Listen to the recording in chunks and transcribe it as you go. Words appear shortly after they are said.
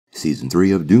Season 3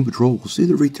 of Doom Patrol will see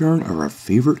the return of our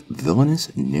favorite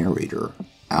villainous narrator,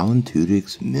 Alan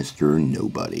Tudyk's Mr.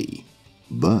 Nobody.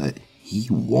 But he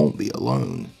won't be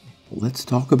alone. Let's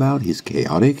talk about his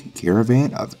chaotic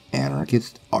caravan of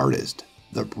anarchist artists,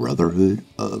 the Brotherhood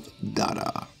of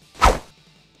Dada.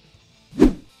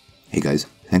 Hey guys,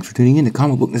 thanks for tuning in to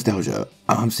Comic Book Nostalgia.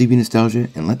 I'm CB Nostalgia,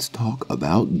 and let's talk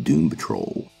about Doom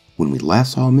Patrol. When we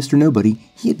last saw Mr. Nobody,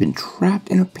 he had been trapped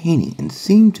in a painting and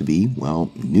seemed to be, well,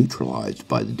 neutralized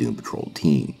by the Doom Patrol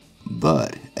team.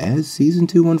 But as Season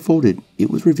 2 unfolded,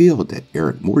 it was revealed that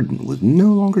Eric Morden was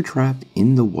no longer trapped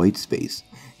in the white space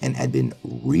and had been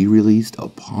re-released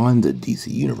upon the DC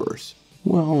Universe.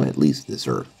 Well, at least this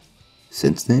Earth.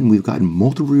 Since then, we've gotten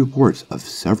multiple reports of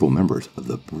several members of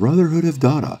the Brotherhood of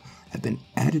Dada have been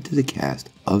added to the cast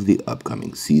of the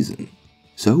upcoming season.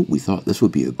 So we thought this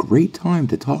would be a great time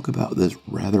to talk about this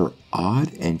rather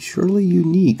odd and surely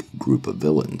unique group of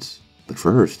villains. But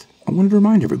first, I wanted to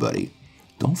remind everybody,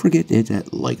 don't forget to hit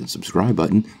that like and subscribe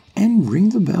button and ring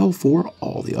the bell for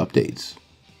all the updates.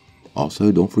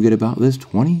 Also, don't forget about this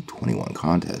 2021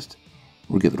 contest.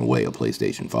 We're giving away a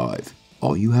PlayStation 5.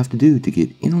 All you have to do to get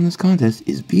in on this contest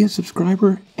is be a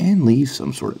subscriber and leave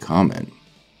some sort of comment.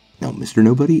 Now, Mr.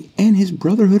 Nobody and his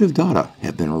Brotherhood of Dada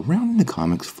have been around in the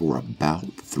comics for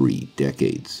about 3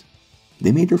 decades.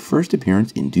 They made their first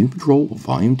appearance in Doom Patrol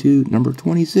Volume 2, number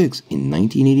 26 in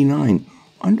 1989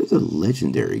 under the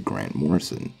legendary Grant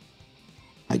Morrison.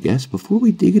 I guess before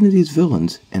we dig into these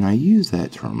villains, and I use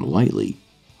that term lightly,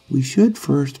 we should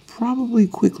first probably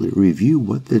quickly review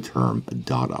what the term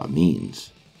Dada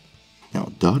means.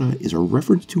 Now, Dada is a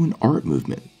reference to an art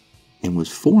movement and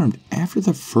was formed after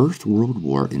the First World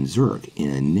War in Zurich in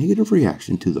a negative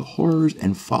reaction to the horrors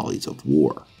and follies of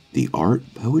war. The art,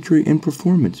 poetry, and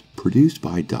performance produced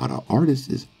by Dada artists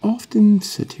is often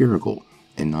satirical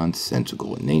and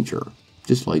nonsensical in nature,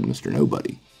 just like Mr.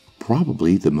 Nobody.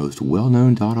 Probably the most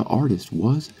well-known Dada artist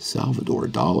was Salvador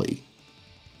Dali,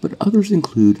 but others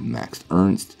include Max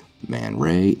Ernst, Man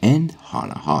Ray, and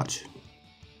Hannah Hotch.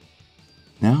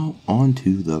 Now on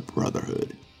to the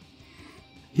Brotherhood.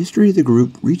 History of the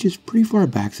group reaches pretty far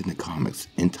back in the comics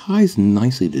and ties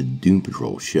nicely to the Doom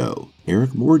Patrol show.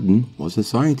 Eric Morden was a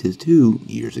scientist who,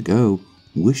 years ago,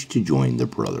 wished to join the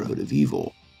Brotherhood of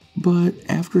Evil. But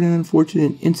after an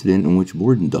unfortunate incident in which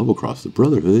Morden double-crossed the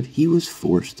Brotherhood, he was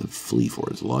forced to flee for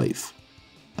his life.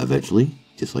 Eventually,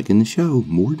 just like in the show,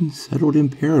 Morden settled in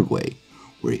Paraguay,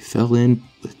 where he fell in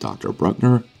with Dr.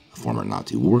 Bruckner, a former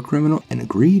Nazi war criminal, and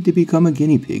agreed to become a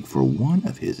guinea pig for one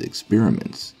of his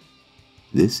experiments.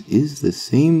 This is the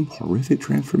same horrific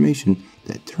transformation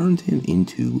that turned him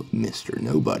into Mr.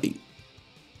 Nobody.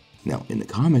 Now, in the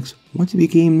comics, once he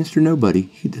became Mr. Nobody,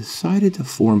 he decided to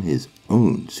form his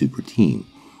own super team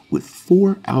with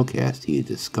 4 outcasts he had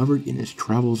discovered in his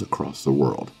travels across the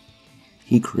world.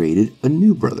 He created a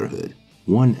new brotherhood,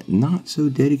 one not so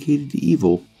dedicated to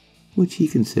evil, which he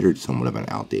considered somewhat of an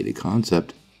outdated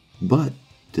concept, but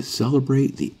to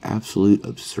celebrate the absolute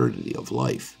absurdity of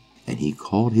life. And he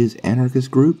called his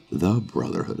anarchist group the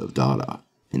Brotherhood of Dada.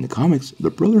 In the comics, the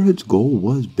Brotherhood's goal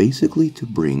was basically to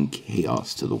bring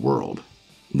chaos to the world.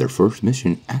 Their first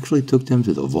mission actually took them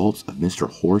to the vaults of Mr.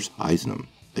 Horst Eisner,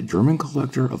 a German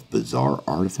collector of bizarre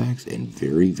artifacts and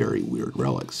very, very weird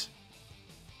relics.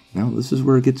 Now, this is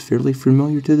where it gets fairly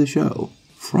familiar to the show.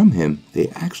 From him, they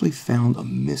actually found a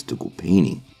mystical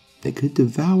painting that could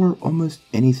devour almost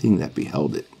anything that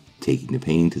beheld it. Taking the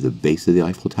painting to the base of the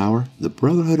Eiffel Tower, the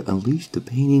Brotherhood unleashed the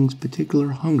painting's particular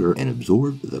hunger and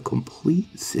absorbed the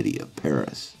complete city of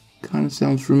Paris. Kinda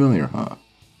sounds familiar, huh?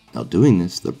 Now, doing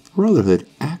this, the Brotherhood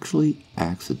actually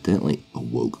accidentally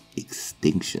awoke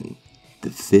Extinction,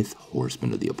 the 5th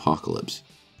horseman of the apocalypse,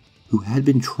 who had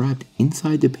been trapped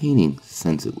inside the painting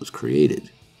since it was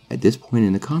created. At this point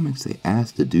in the comics, they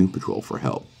asked the Doom Patrol for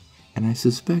help, and I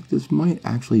suspect this might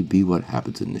actually be what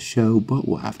happens in the show, but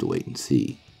we'll have to wait and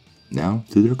see. Now,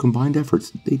 through their combined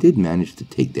efforts, they did manage to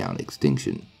take down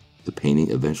Extinction. The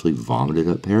painting eventually vomited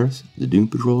up Paris, the Doom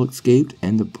Patrol escaped,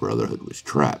 and the Brotherhood was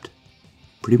trapped.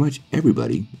 Pretty much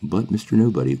everybody, but Mr.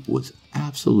 Nobody, was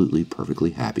absolutely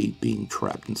perfectly happy being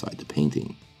trapped inside the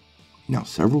painting. Now,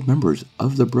 several members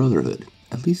of the Brotherhood,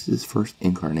 at least his first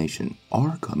incarnation,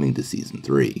 are coming to Season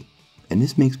 3. And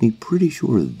this makes me pretty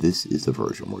sure this is the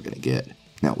version we're going to get.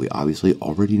 Now, we obviously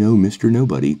already know Mr.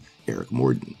 Nobody, Eric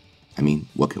Morden. I mean,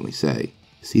 what can we say?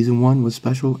 Season 1 was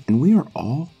special, and we are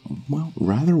all, well,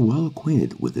 rather well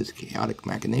acquainted with his chaotic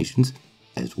machinations,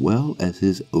 as well as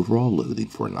his overall loathing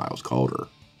for Niles Calder.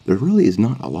 There really is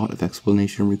not a lot of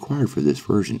explanation required for this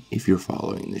version if you're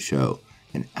following the show,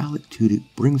 and Alec Tudyk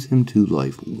brings him to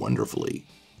life wonderfully.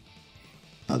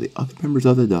 Now the other members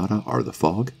of the Dada are the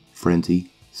Fog,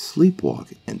 Frenzy,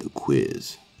 Sleepwalk, and the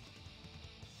Quiz.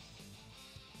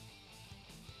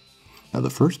 Now the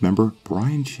first member,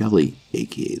 Brian Shelley,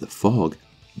 aka the Fog,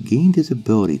 gained his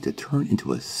ability to turn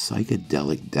into a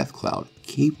psychedelic death cloud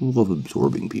capable of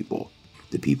absorbing people.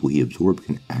 The people he absorbed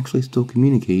can actually still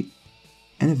communicate,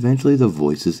 and eventually the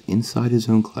voices inside his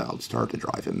own cloud start to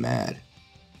drive him mad.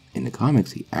 In the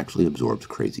comics, he actually absorbs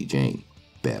Crazy Jane.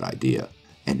 Bad idea.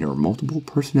 And her multiple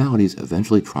personalities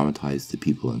eventually traumatize the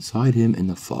people inside him, and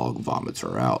the Fog vomits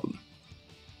her out.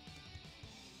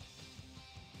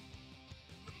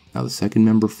 Now the second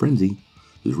member, Frenzy,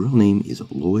 whose real name is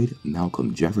Lloyd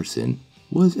Malcolm Jefferson,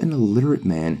 was an illiterate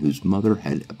man whose mother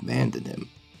had abandoned him.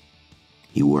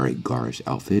 He wore a garish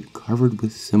outfit covered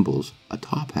with symbols, a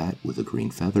top hat with a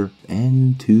green feather,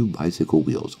 and 2 bicycle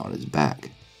wheels on his back.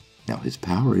 Now his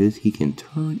power is he can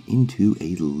turn into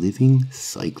a living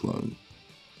cyclone.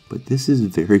 But this is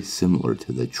very similar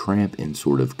to the tramp in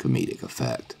sort of comedic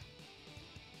effect.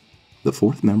 The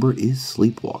fourth member is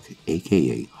Sleepwalk,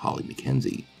 aka Holly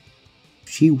Mackenzie.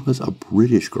 She was a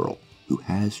British girl who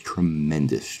has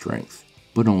tremendous strength,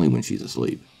 but only when she's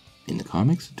asleep. In the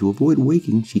comics, to avoid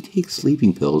waking, she takes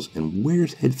sleeping pills and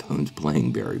wears headphones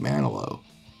playing Barry Manilow.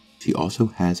 She also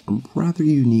has a rather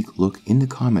unique look in the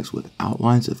comics with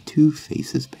outlines of 2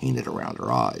 faces painted around her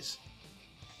eyes.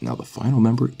 Now the final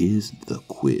member is the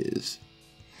Quiz.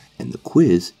 And the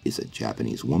Quiz is a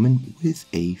Japanese woman with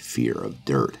a fear of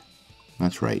dirt.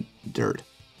 That's right, dirt.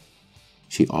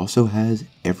 She also has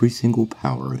every single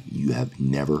power you have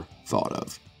never thought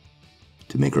of.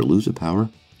 To make her lose a power,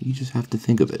 you just have to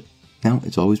think of it. Now,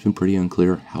 it's always been pretty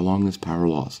unclear how long this power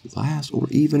loss lasts or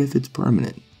even if it's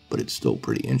permanent, but it's still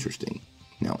pretty interesting.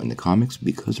 Now, in the comics,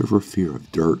 because of her fear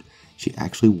of dirt, she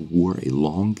actually wore a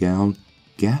long gown,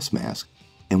 gas mask,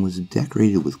 and was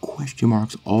decorated with question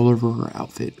marks all over her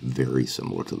outfit, very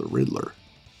similar to the Riddler.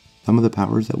 Some of the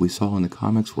powers that we saw in the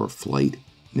comics were flight,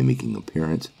 mimicking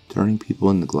appearance, turning people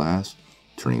into glass,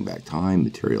 turning back time,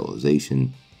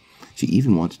 materialization. She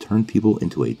even once turned people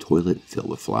into a toilet filled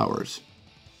with flowers.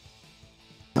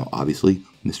 Now obviously,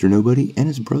 Mr. Nobody and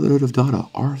his Brotherhood of Dada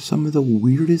are some of the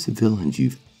weirdest villains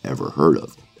you've ever heard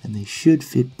of, and they should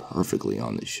fit perfectly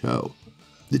on this show.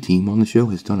 The team on the show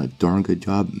has done a darn good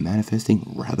job manifesting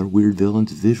rather weird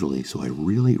villains visually, so I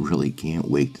really can't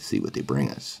wait to see what they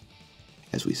bring us.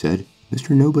 As we said, Mr.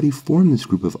 Nobody formed this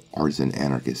group of artisan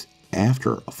anarchists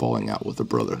after a falling out with the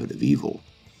Brotherhood of Evil.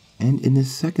 And in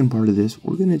this second part of this,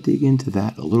 we're going to dig into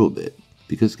that a little bit,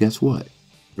 because guess what?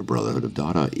 The Brotherhood of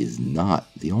Dada is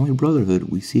not the only Brotherhood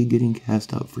we see getting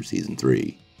cast up for Season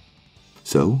 3.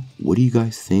 So, what do you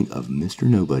guys think of Mr.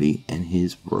 Nobody and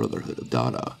his Brotherhood of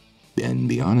Dada? And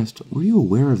be honest, were you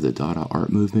aware of the Dada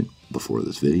art movement before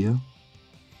this video?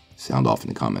 Sound off in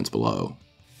the comments below.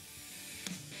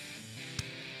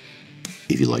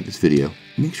 If you like this video,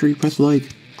 make sure you press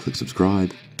like, click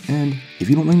subscribe, and if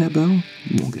you don't ring that bell,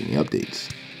 you won't get any updates.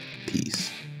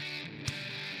 Peace.